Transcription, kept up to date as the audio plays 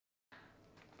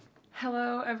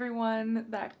Hello everyone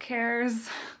that cares.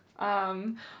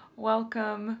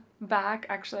 Welcome back.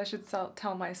 Actually, I should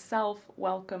tell myself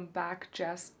welcome back,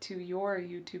 Jess, to your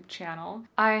YouTube channel.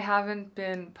 I haven't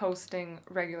been posting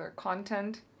regular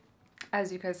content,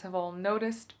 as you guys have all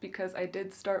noticed, because I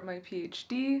did start my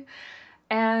PhD,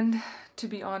 and to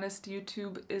be honest,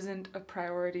 YouTube isn't a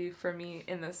priority for me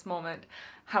in this moment.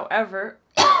 However,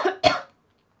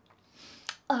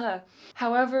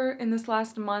 in this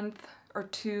last month or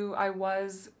two, I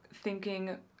was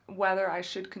thinking whether I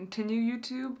should continue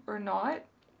YouTube or not,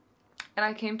 and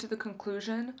I came to the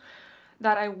conclusion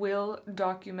that I will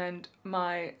document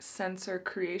my sensor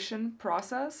creation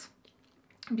process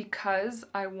because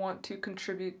I want to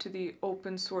contribute to the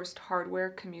open sourced hardware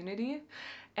community,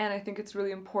 and I think it's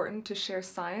really important to share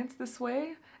science this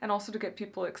way and also to get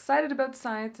people excited about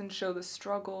science and show the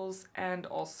struggles and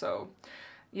also,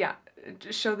 yeah,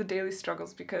 show the daily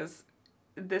struggles, because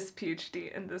this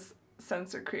PhD and this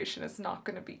sensor creation is not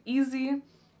going to be easy.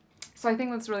 So I think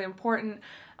that's really important.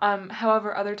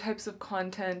 However, other types of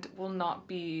content will not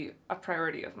be a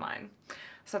priority of mine.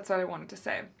 So that's what I wanted to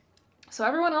say. So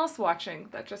everyone else watching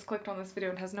that just clicked on this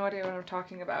video and has no idea what I'm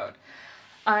talking about,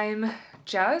 I'm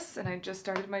Jess and I just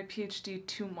started my PhD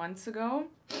 2 months ago.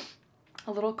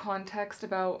 A little context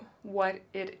about what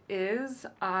it is.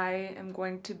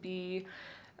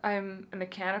 I'm a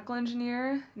mechanical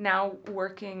engineer, now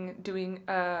doing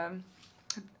a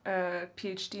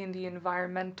PhD in the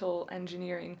environmental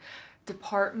engineering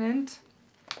department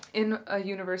in a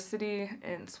university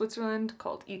in Switzerland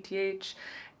called ETH.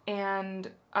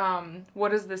 And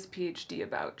what is this PhD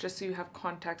about? Just so you have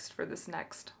context for this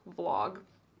next vlog.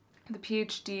 The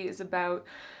PhD is about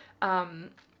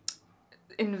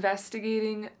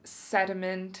investigating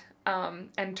sediment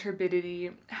and turbidity.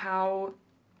 How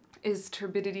is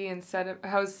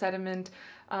sediment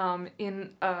in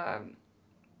a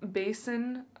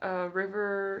basin, a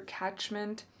river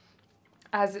catchment,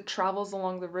 as it travels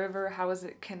along the river? How is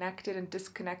it connected and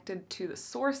disconnected to the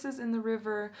sources in the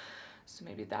river? So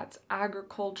maybe that's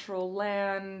agricultural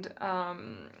land,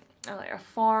 like a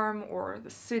farm, or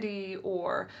the city,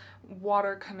 or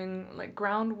water coming, like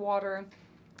groundwater.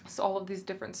 So all of these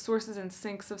different sources and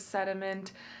sinks of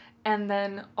sediment. And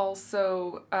then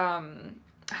also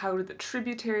how do the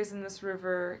tributaries in this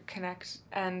river connect?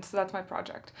 And so that's my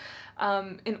project.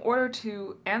 In order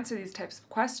to answer these types of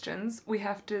questions, we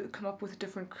have to come up with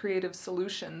different creative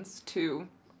solutions to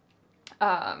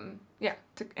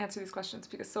answer these questions,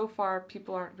 because so far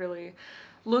people aren't really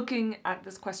looking at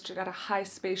this question at a high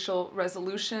spatial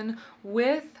resolution.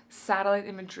 With satellite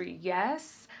imagery,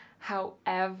 yes.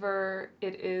 However,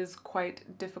 it is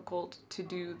quite difficult to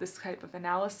do this type of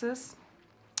analysis.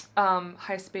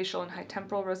 High spatial and high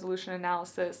temporal resolution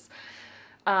analysis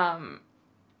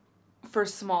for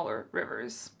smaller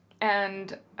rivers.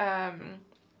 And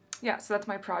yeah, so that's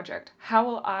my project. How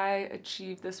will I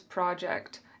achieve this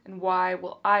project, and why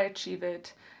will I achieve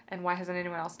it, and why hasn't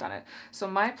anyone else done it? So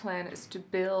my plan is to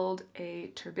build a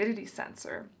turbidity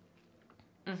sensor.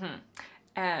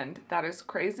 And that is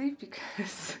crazy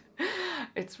because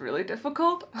it's really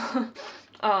difficult.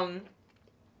 I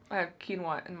have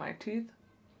quinoa in my teeth.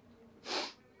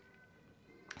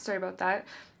 Sorry about that.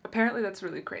 Apparently that's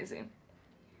really crazy.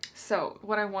 So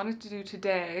what I wanted to do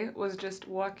today was just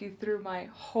walk you through my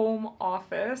home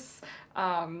office.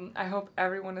 I hope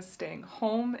everyone is staying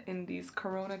home in these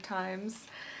corona times,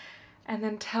 and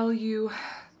then tell you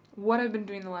what I've been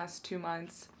doing the last 2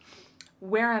 months,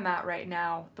 where I'm at right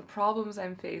now, the problems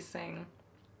I'm facing,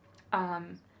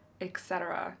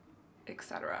 etc.,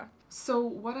 etc. So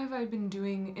what have I been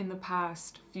doing in the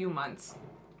past few months?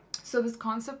 So this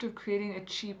concept of creating a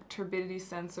cheap turbidity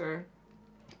sensor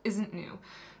isn't new.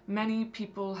 Many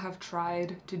people have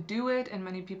tried to do it, and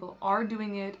many people are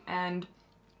doing it, and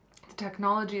the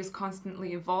technology is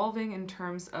constantly evolving in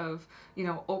terms of, you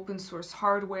know, open source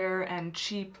hardware and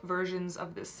cheap versions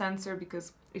of this sensor,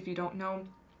 because if you don't know,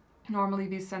 normally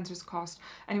these sensors cost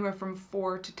anywhere from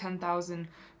 4,000 to 10,000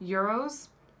 euros.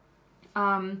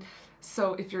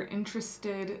 So if you're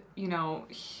interested, you know,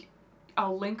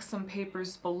 I'll link some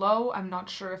papers below. I'm not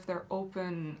sure if they're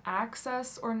open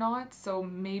access or not, so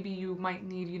maybe you might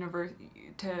need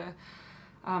to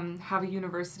have a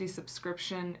university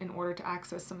subscription in order to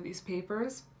access some of these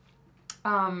papers.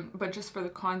 But just for the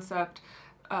concept,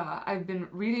 I've been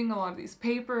reading a lot of these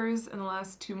papers in the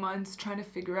last 2 months, trying to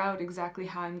figure out exactly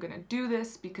how I'm going to do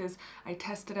this, because I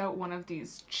tested out one of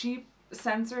these cheap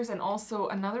sensors and also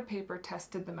another paper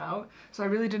tested them out. So I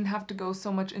really didn't have to go so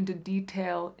much into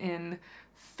detail in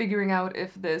figuring out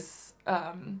if this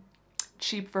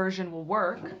cheap version will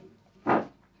work.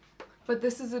 But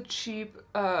this is a cheap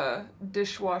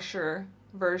dishwasher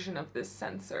version of this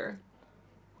sensor.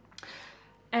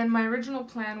 And my original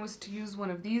plan was to use one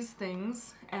of these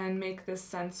things and make this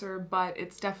sensor, but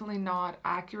it's definitely not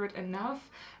accurate enough.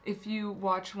 If you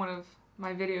watch one of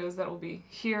my videos that will be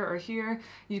here or here,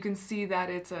 you can see that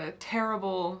it's a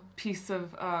terrible piece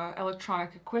of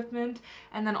electronic equipment.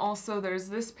 And then also there's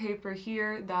this paper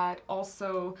here that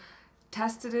also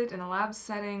tested it in a lab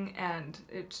setting, and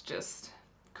it's just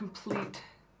complete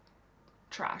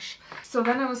trash. So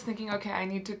then I was thinking, okay, I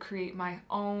need to create my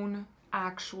own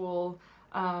actual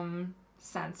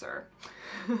sensor.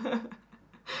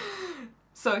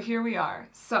 So here we are.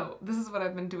 So this is what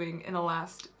I've been doing in the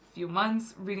last few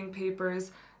months, reading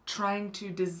papers, trying to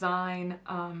design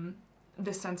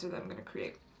this sensor that I'm going to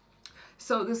create.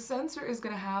 So this sensor is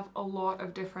going to have a lot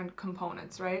of different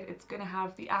components, right? It's going to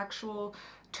have the actual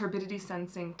turbidity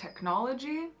sensing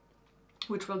technology,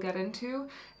 which we'll get into.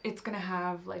 It's going to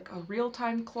have like a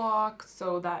real-time clock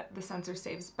so that the sensor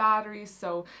saves battery,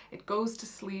 so it goes to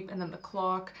sleep and then the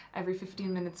clock every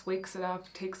 15 minutes wakes it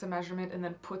up, takes a measurement, and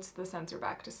then puts the sensor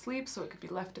back to sleep so it could be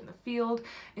left in the field.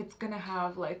 It's going to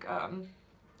have like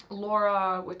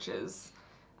LoRa, which is,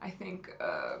 I think,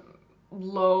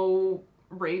 low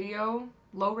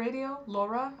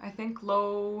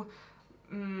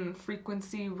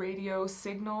frequency radio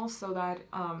signal, so that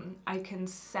I can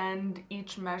send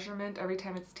each measurement every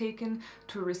time it's taken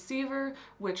to a receiver,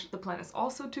 which the plan is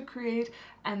also to create,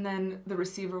 and then the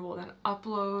receiver will then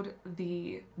upload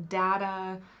the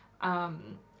data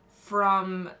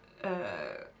from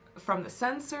the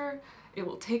sensor. It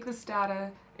will take this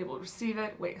data, it will receive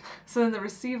it, so then the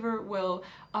receiver will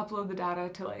upload the data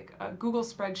to like a Google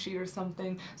spreadsheet or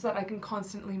something, so that I can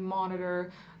constantly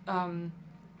monitor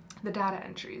the data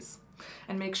entries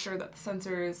and make sure that the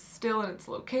sensor is still in its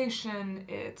location,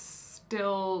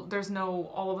 there's no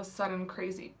all of a sudden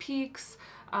crazy peaks,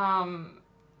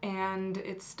 and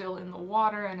it's still in the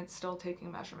water and it's still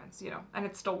taking measurements, you know, and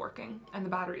it's still working and the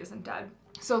battery isn't dead.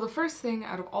 So the first thing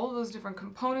out of all of those different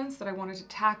components that I wanted to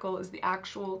tackle is the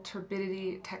actual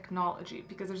turbidity technology,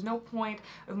 because there's no point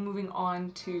of moving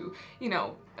on to, you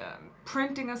know,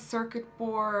 printing a circuit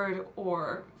board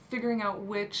or figuring out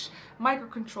which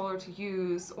microcontroller to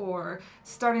use or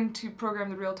starting to program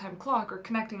the real-time clock or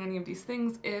connecting any of these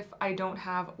things if I don't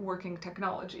have working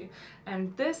technology.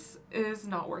 And this is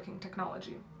not working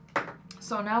technology.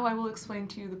 So now I will explain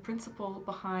to you the principle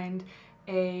behind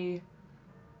a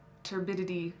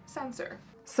turbidity sensor.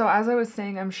 So as I was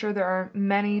saying, I'm sure there are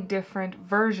many different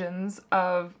versions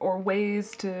of or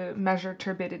ways to measure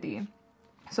turbidity.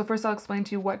 So first I'll explain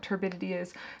to you what turbidity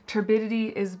is. Turbidity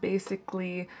is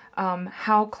basically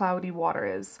how cloudy water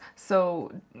is.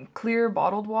 So clear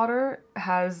bottled water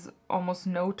has almost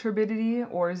no turbidity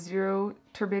or zero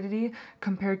turbidity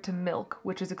compared to milk,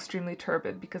 which is extremely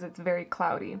turbid because it's very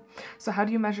cloudy. So how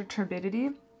do you measure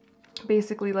turbidity?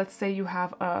 Basically, let's say you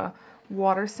have a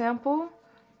water sample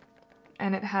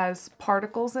and it has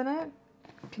particles in it.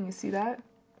 Can you see that?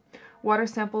 Water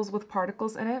samples with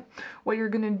particles in it. What you're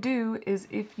going to do is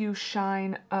if you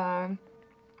shine a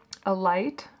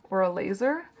light or a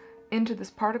laser into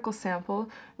this particle sample,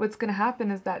 what's going to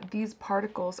happen is that these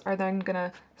particles are then going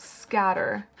to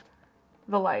scatter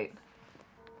the light.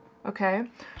 Okay?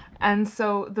 And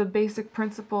so the basic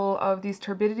principle of these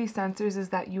turbidity sensors is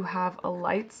that you have a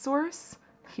light source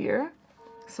here.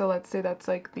 So let's say that's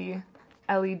like the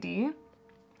LED.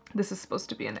 This is supposed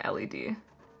to be an LED.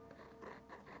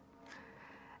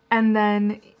 And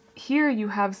then here you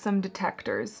have some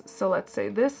detectors. So let's say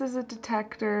this is a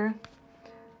detector,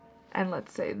 and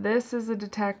let's say this is a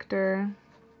detector.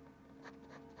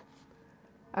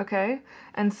 Okay,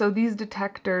 and so these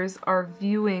detectors are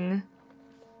viewing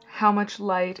how much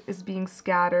light is being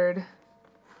scattered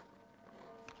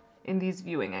in these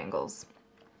viewing angles.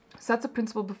 So that's a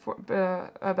principle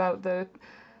about the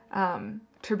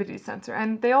turbidity sensor,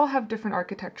 and they all have different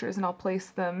architectures, and I'll place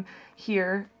them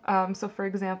here. So for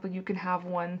example, you can have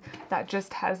one that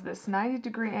just has this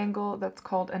 90-degree angle that's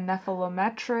called a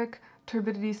nephelometric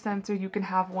turbidity sensor. You can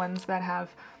have ones that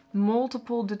have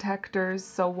multiple detectors,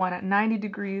 so one at 90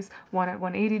 degrees, one at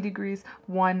 180 degrees,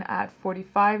 one at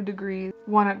 45 degrees,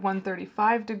 one at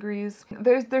 135 degrees.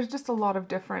 There's just a lot of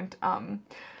different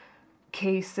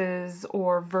cases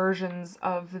or versions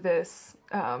of this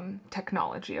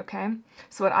technology, okay?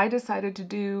 So what I decided to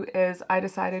do is I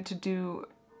decided to do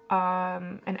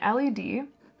an LED,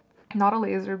 not a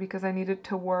laser, because I needed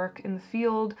to work in the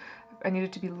field. I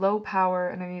needed to be low power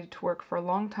and I needed to work for a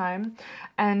long time,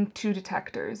 and 2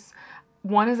 detectors.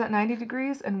 one is at 90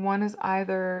 degrees and one is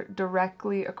either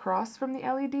directly across from the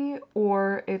LED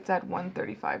or it's at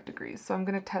 135 degrees. So I'm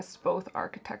going to test both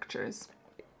architectures.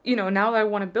 You know, now that I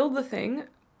want to build the thing,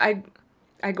 I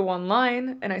go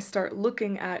online and I start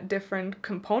looking at different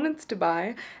components to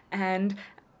buy, and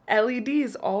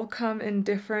LEDs all come in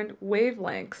different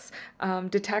wavelengths.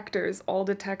 Detectors all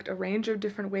detect a range of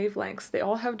different wavelengths. They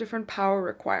all have different power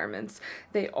requirements.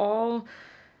 They all...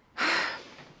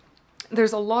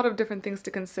 There's a lot of different things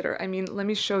to consider. I mean, let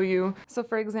me show you. So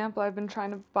for example, I've been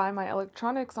trying to buy my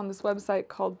electronics on this website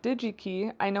called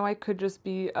DigiKey. I know I could just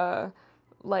be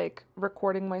like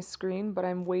recording my screen, but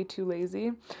I'm way too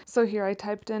lazy. So here I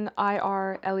typed in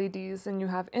IR LEDs and you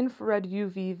have infrared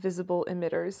UV visible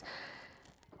emitters.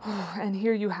 And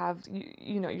here you have,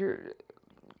 you know, your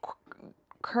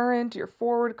current, your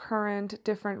forward current,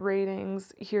 different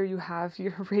ratings. Here you have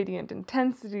your radiant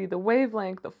intensity, the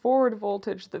wavelength, the forward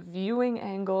voltage, the viewing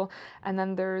angle, and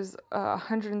then there's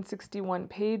 161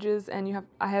 pages, and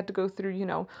I had to go through, you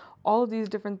know, all of these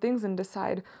different things and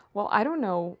decide, well, I don't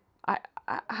know,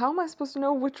 how am I supposed to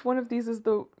know which one of these is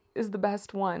the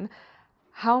best one?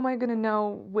 How am I going to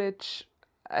know which,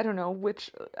 I don't know,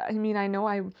 which, I mean, I know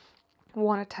I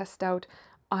want to test out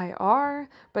IR,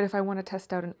 but if I want to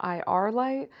test out an IR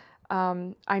light,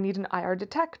 I need an IR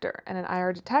detector, and an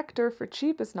IR detector for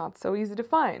cheap is not so easy to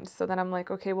find. So then I'm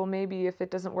like, okay, well maybe if it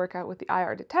doesn't work out with the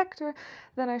IR detector,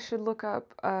 then I should look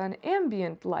up an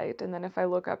ambient light, and then if I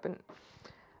look up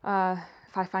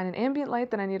if I find an ambient light,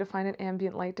 then I need to find an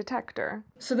ambient light detector.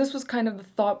 So this was kind of the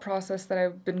thought process that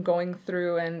I've been going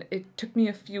through, and it took me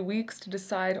a few weeks to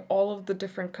decide all of the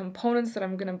different components that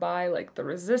I'm going to buy, like the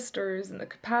resistors and the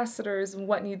capacitors and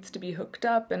what needs to be hooked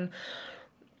up. And,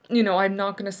 you know, I'm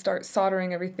not going to start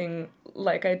soldering everything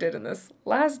like I did in this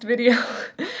last video.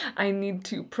 I need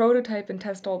to prototype and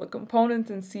test all the components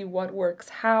and see what works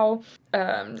how.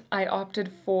 I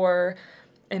opted for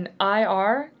an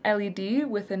IR LED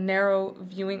with a narrow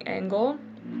viewing angle,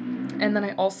 and then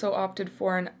I also opted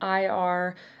for an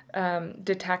IR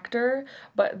detector,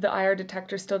 but the IR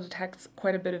detector still detects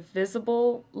quite a bit of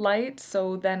visible light,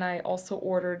 so then I also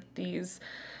ordered these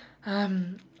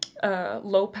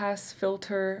low-pass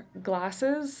filter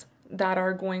glasses that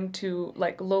are going to,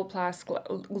 like, low-pass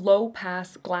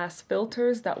glass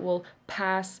filters that will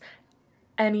pass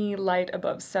any light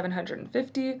above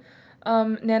 750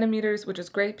 nanometers, which is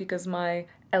great because my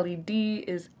LED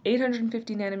is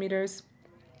 850 nanometers.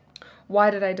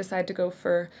 Why did I decide to go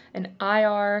for an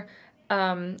IR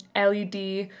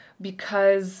LED?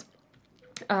 Because,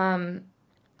 you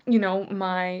know,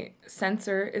 my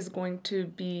sensor is going to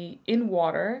be in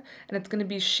water and it's going to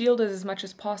be shielded as much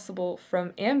as possible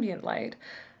from ambient light.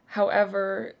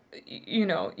 However, you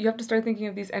know, you have to start thinking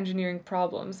of these engineering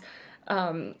problems.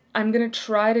 I'm going to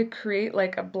try to create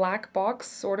like a black box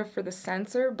sort of for the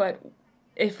sensor, but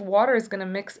if water is going to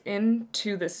mix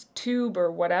into this tube or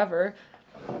whatever,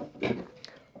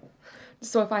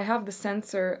 so if I have the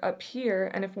sensor up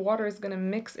here and if water is going to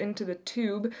mix into the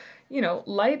tube, you know,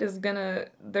 there's going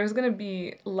to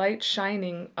be light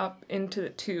shining up into the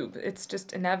tube. It's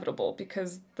just inevitable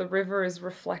because the river is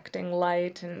reflecting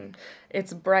light and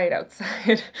it's bright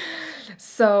outside.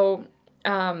 So,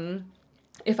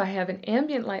 if I have an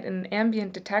ambient light and an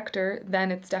ambient detector,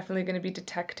 then it's definitely going to be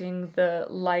detecting the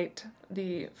light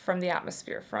from the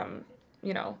atmosphere, from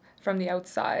the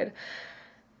outside.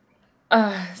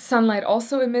 Sunlight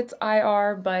also emits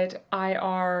IR, but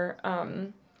IR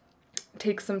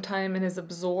takes some time and is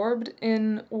absorbed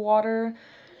in water,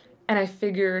 and I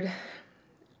figured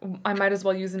I might as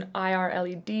well use an IR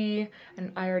LED,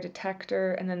 an IR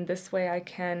detector, and then this way I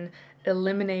can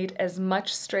eliminate as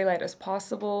much stray light as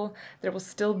possible. There will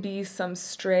still be some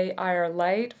stray IR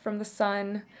light from the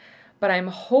sun, but I'm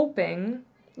hoping,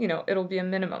 you know, it'll be a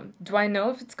minimum. Do I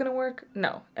know if it's going to work?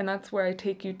 No. And that's where I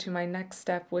take you to my next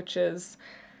step, which is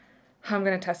how I'm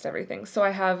going to test everything. So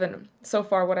I have, so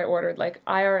far what I ordered, like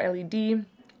IR LED,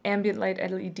 ambient light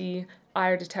LED,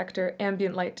 IR detector,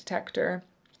 ambient light detector,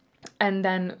 and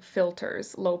then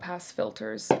filters, low-pass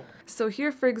filters. So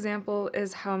here, for example,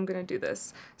 is how I'm going to do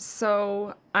this.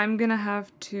 So I'm going to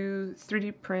have to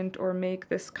 3D print or make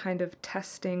this kind of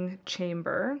testing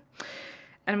chamber.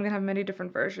 And I'm going to have many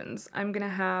different versions. I'm going to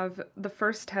have, the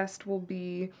first test will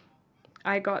be,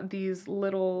 I got these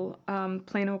little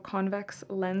plano convex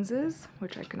lenses,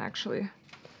 which I can actually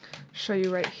show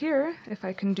you right here, if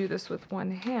I can do this with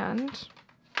one hand.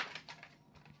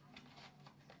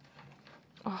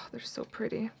 Oh, they're so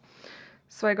pretty.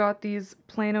 So I got these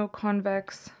plano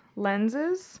convex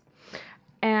lenses,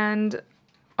 and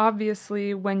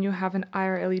obviously when you have an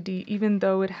IR LED, even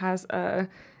though it has a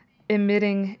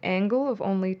emitting angle of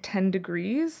only 10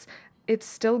 degrees, it's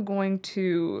still going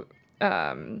to,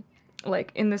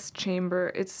 like in this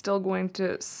chamber, it's still going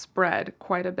to spread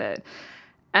quite a bit.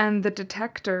 And the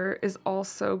detector is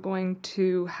also going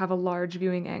to have a large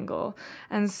viewing angle.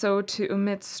 And so to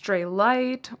emit stray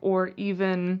light, or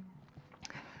even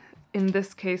in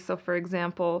this case, so for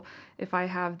example, if I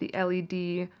have the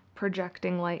LED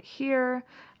projecting light here,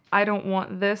 I don't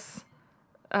want this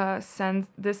send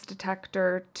this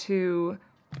detector to,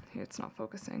 here it's not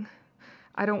focusing.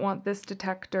 I don't want this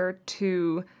detector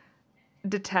to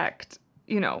detect,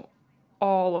 you know,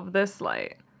 all of this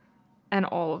light and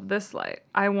all of this light.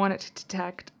 I want it to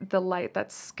detect the light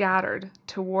that's scattered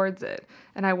towards it.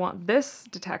 And I want this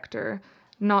detector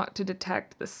not to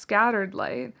detect the scattered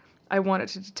light. I want it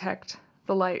to detect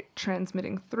the light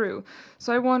transmitting through.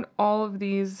 So I want all of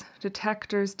these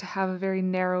detectors to have a very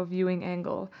narrow viewing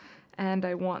angle. And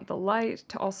I want the light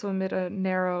to also emit a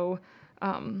narrow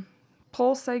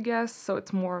pulse, I guess, so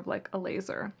it's more of like a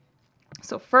laser.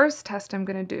 So first test I'm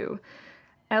going to do,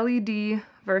 LED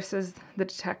versus the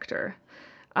detector.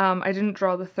 I didn't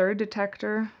draw the third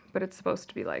detector, but it's supposed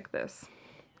to be like this.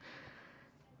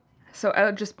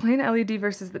 So just plain LED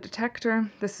versus the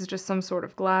detector. This is just some sort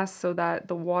of glass so that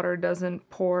the water doesn't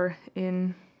pour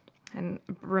in and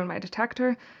ruin my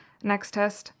detector. Next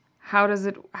test, how does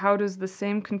the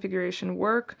same configuration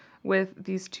work with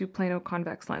these two plano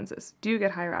convex lenses? Do you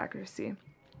get higher accuracy?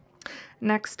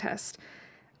 Next test,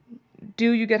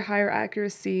 do you get higher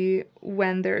accuracy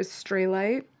when there's stray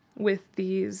light with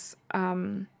these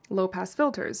low pass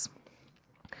filters?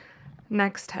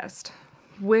 Next test,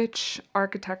 which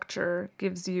architecture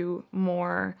gives you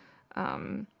more,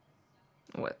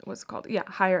 what's it called? Yeah,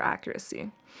 higher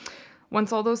accuracy.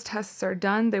 Once all those tests are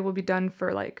done, they will be done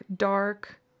for like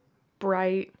dark,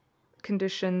 bright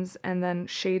conditions and then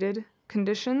shaded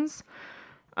conditions.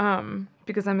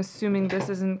 Because I'm assuming this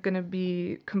isn't going to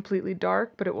be completely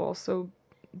dark, but it will also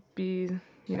be,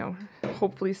 you know,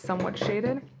 hopefully somewhat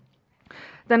shaded.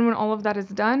 Then when all of that is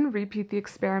done, repeat the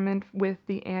experiment with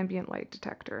the ambient light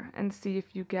detector and see if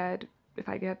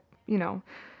I get, you know,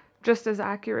 just as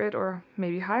accurate or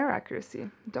maybe higher accuracy.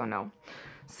 Don't know.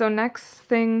 So next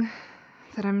thing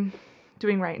that I'm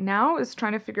doing right now is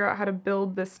trying to figure out how to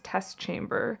build this test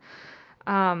chamber.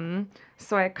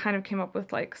 So I kind of came up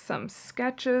with like some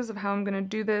sketches of how I'm going to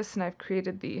do this, and I've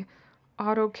created the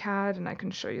AutoCAD, and I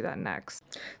can show you that next.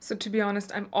 So to be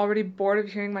honest, I'm already bored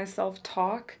of hearing myself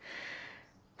talk,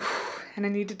 and I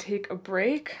need to take a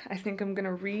break. I think I'm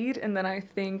gonna read, and then I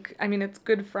mean, it's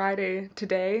Good Friday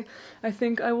today. I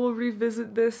think I will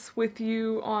revisit this with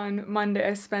you on Monday.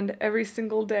 I spend every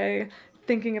single day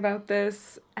thinking about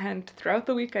this, and throughout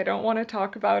the week I don't want to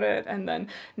talk about it, and then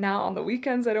now on the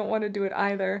weekends I don't want to do it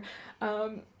either.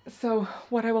 So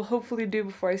what I will hopefully do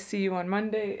before I see you on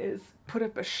Monday is put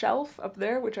up a shelf up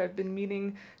there, which I've been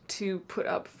meaning to put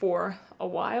up for a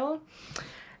while,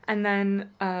 and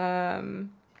then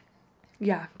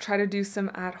yeah, try to do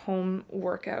some at-home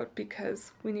workout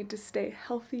because we need to stay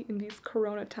healthy in these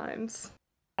corona times.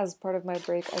 As part of my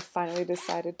break, I finally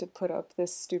decided to put up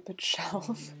this stupid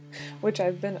shelf, which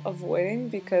I've been avoiding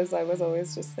because I was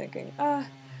always just thinking,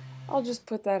 I'll just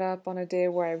put that up on a day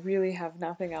where I really have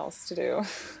nothing else to do.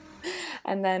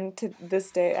 And then to this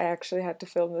day, I actually had to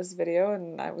film this video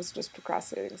and I was just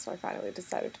procrastinating, so I finally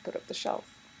decided to put up the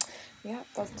shelf. Yeah,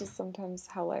 that's just sometimes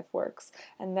how life works.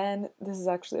 And then, this is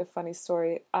actually a funny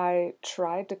story, I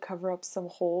tried to cover up some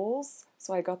holes,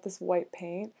 so I got this white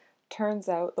paint. Turns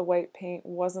out the white paint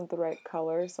wasn't the right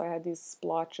color, so I had these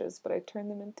splotches, but I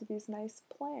turned them into these nice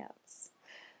plants.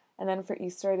 And then for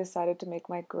Easter, I decided to make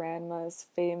my grandma's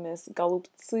famous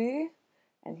galupci,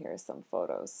 and here are some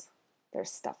photos. They're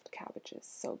stuffed cabbages,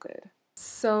 so good.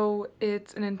 So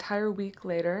it's an entire week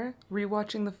later.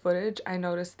 Rewatching the footage, I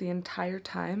noticed the entire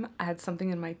time I had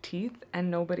something in my teeth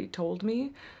and nobody told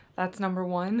me. That's number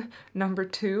one. Number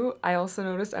two, I also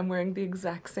noticed I'm wearing the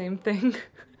exact same thing.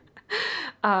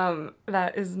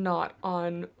 That is not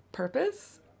on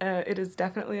purpose. It is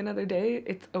definitely another day.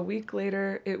 It's a week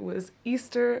later. It was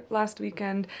Easter last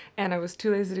weekend and I was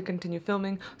too lazy to continue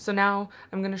filming. So now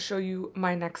I'm going to show you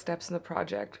my next steps in the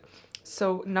project.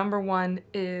 So number one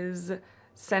is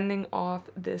sending off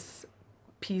this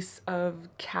piece of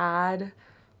CAD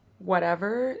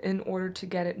whatever in order to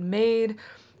get it made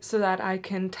so that I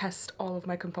can test all of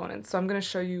my components. So I'm going to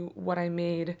show you what I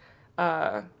made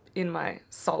in my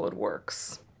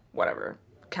SolidWorks, whatever,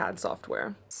 CAD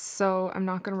software. So I'm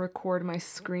not going to record my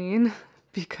screen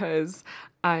because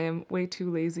I am way too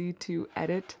lazy to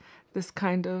edit this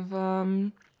kind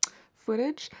of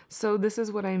footage. So this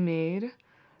is what I made.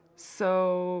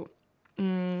 So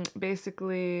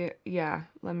basically, yeah,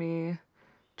 let me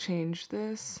change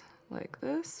this like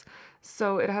this.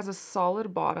 So it has a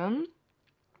solid bottom,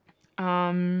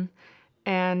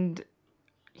 and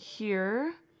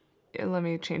here, let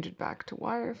me change it back to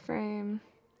wireframe.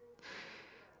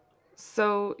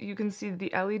 So you can see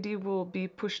the LED will be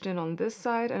pushed in on this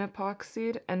side and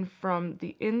epoxied, and from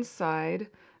the inside,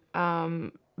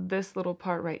 this little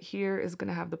part right here is going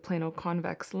to have the plano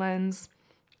convex lens.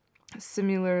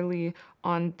 Similarly,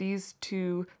 on these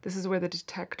two, this is where the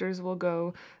detectors will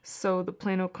go. So the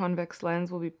plano convex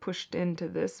lens will be pushed into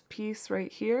this piece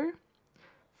right here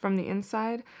from the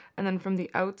inside, and then from the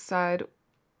outside,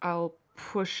 I'll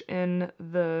push in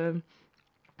the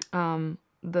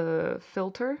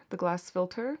filter, the glass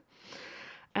filter,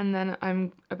 and then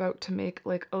I'm about to make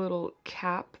like a little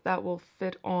cap that will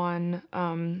fit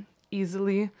on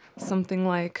easily, something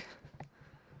like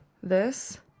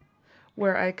this,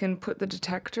 where I can put the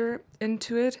detector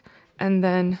into it and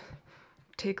then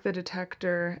take the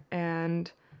detector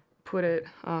and put it,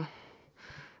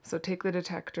 so take the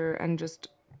detector and just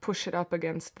push it up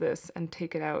against this and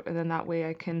take it out, and then that way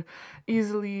I can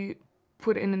easily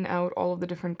put in and out all of the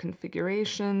different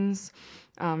configurations,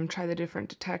 try the different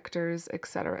detectors,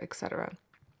 etc., etc.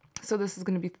 So this is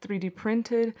going to be 3D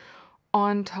printed.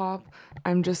 On top,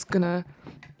 I'm just going to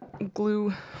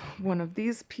glue one of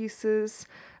these pieces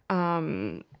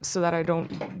so that I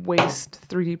don't waste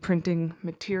 3D printing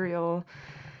material.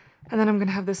 And then I'm going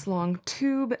to have this long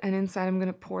tube, and inside I'm going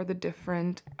to pour the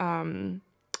different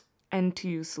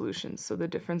NTU solutions, so the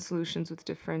different solutions with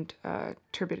different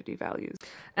turbidity values.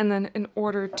 And then in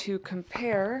order to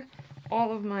compare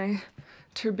all of my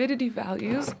turbidity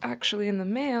values, actually in the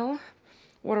mail,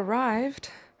 what arrived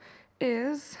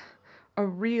is a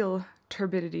real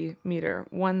turbidity meter,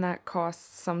 one that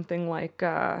costs something like,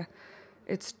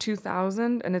 it's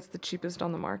 $2,000 and it's the cheapest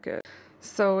on the market.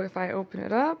 So if I open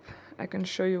it up, I can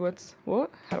show you how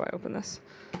do I open this?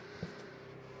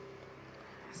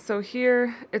 So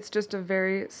here, it's just a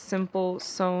very simple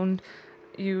sewn.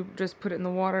 You just put it in the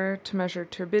water to measure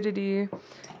turbidity,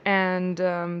 and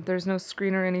there's no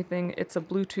screen or anything. It's a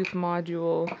Bluetooth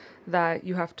module that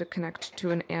you have to connect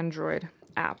to an Android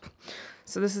app.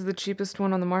 So this is the cheapest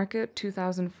one on the market,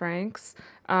 2,000 francs.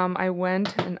 I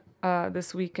went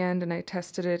this weekend and I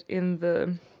tested it in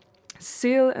the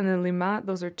Sil and the Limmat.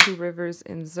 Those are two rivers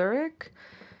in Zurich,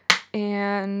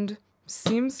 and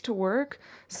seems to work.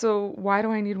 So why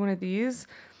do I need one of these?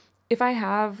 If I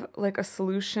have like a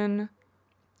solution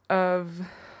of,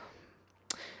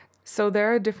 so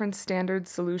there are different standard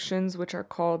solutions which are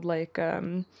called like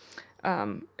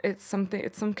it's some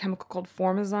chemical called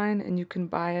formazine, and you can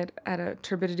buy it at a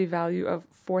turbidity value of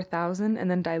 4,000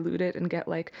 and then dilute it and get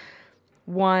like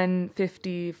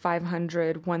 150,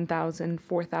 500, 1,000,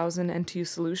 4,000 NTU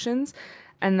solutions.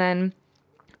 And then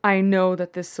I know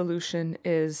that this solution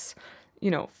is,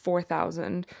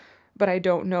 4,000, but I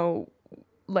don't know,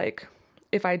 like,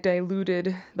 if I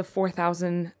diluted the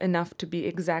 4,000 enough to be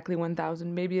exactly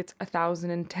 1,000, maybe it's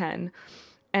 1,010.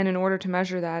 And in order to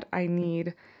measure that, I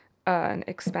need an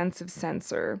expensive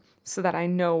sensor so that I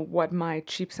know what my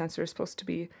cheap sensor is supposed to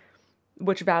be,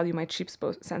 which value my cheap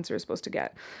sensor is supposed to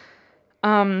get.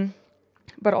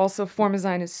 But also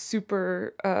formazine is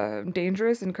super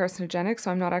dangerous and carcinogenic,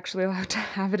 so I'm not actually allowed to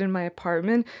have it in my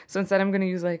apartment. So instead I'm going to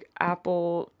use like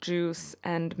apple juice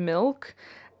and milk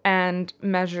and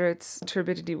measure its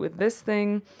turbidity with this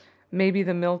thing. Maybe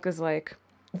the milk is like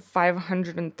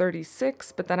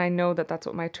 536, but then I know that that's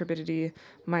what my turbidity,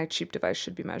 my cheap device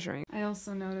should be measuring. I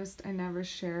also noticed I never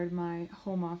shared my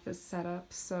home office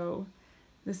setup, so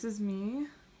this is me.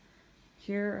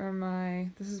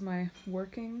 This is my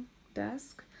working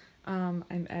desk.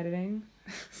 I'm editing,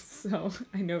 so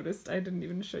I noticed I didn't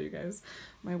even show you guys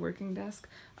my working desk.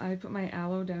 I put my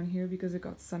aloe down here because it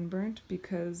got sunburnt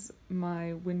because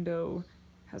my window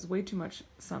has way too much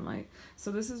sunlight.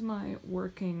 So this is my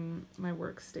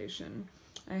workstation.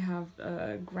 I have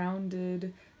a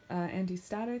grounded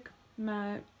anti-static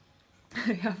mat.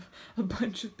 I have a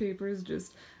bunch of papers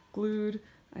just glued.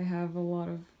 I have a lot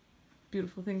of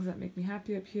beautiful things that make me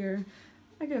happy up here.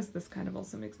 I guess this kind of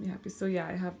also makes me happy. So yeah,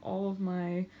 I have all of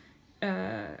my,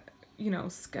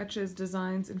 sketches,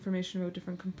 designs, information about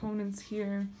different components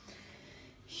here.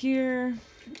 Here,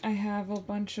 I have a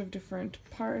bunch of different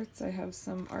parts. I have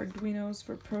some Arduinos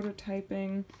for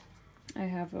prototyping. I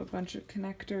have a bunch of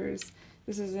connectors.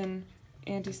 This is an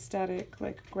anti-static,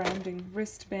 like, grounding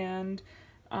wristband.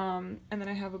 And then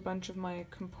I have a bunch of my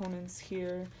components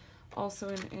here, also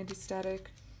in anti-static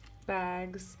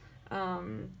bags.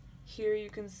 Here you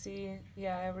can see,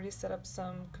 I already set up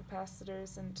some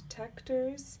capacitors and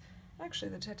detectors.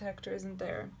 Actually, the detector isn't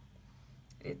there.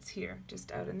 It's here,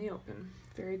 just out in the open.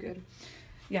 Very good.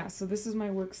 Yeah, so this is my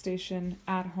workstation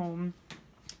at home.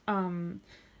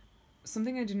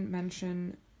 Something I didn't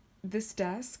mention, this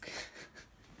desk,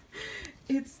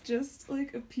 it's just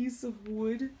like a piece of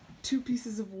wood, 2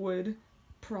 pieces of wood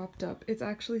propped up. It's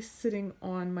actually sitting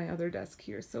on my other desk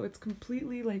here, so it's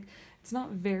completely like, it's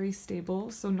not very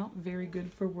stable, so not very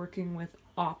good for working with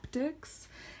optics.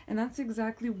 And that's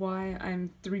exactly why I'm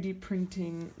 3D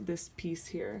printing this piece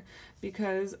here,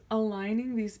 because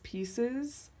aligning these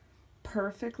pieces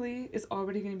perfectly is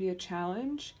already going to be a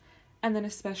challenge. And then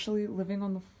especially living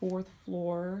on the 4th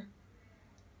floor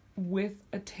with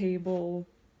a table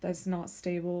that's not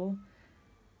stable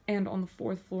and on the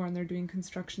 4th floor and they're doing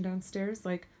construction downstairs,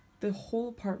 like the whole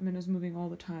apartment is moving all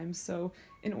the time. So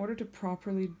in order to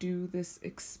properly do this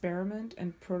experiment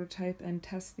and prototype and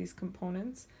test these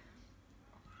components,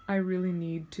 I really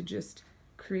need to just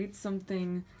create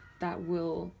something that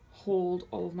will hold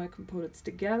all of my components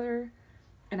together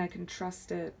and I can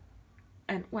trust it.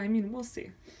 And well, I mean, we'll see.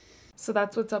 So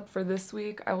that's what's up for this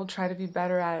week. I will try to be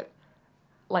better at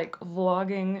like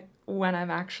vlogging when I'm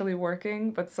actually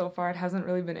working, but so far it hasn't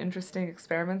really been interesting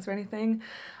experiments or anything.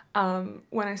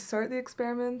 When I start the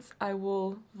experiments, I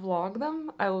will vlog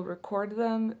them, I will record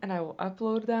them, and I will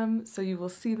upload them, so you will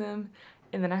see them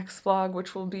in the next vlog,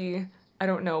 which will be, I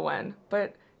don't know when,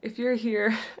 but if you're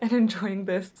here and enjoying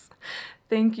this,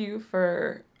 thank you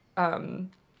for,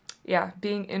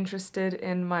 being interested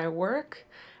in my work,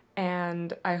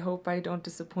 and I hope I don't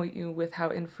disappoint you with how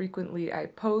infrequently I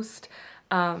post.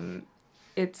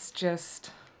 It's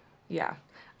just, yeah,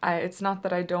 it's not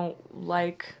that I don't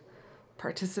like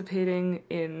participating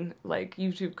in like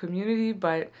YouTube community,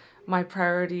 but my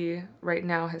priority right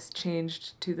now has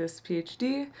changed to this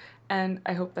PhD, and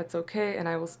I hope that's okay, and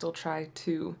I will still try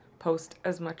to post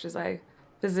as much as I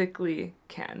physically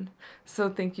can. So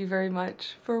thank you very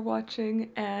much for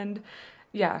watching, and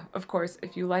yeah, of course,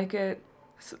 if you like it,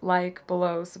 like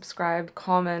below, subscribe,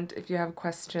 comment if you have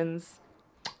questions.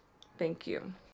 Thank you.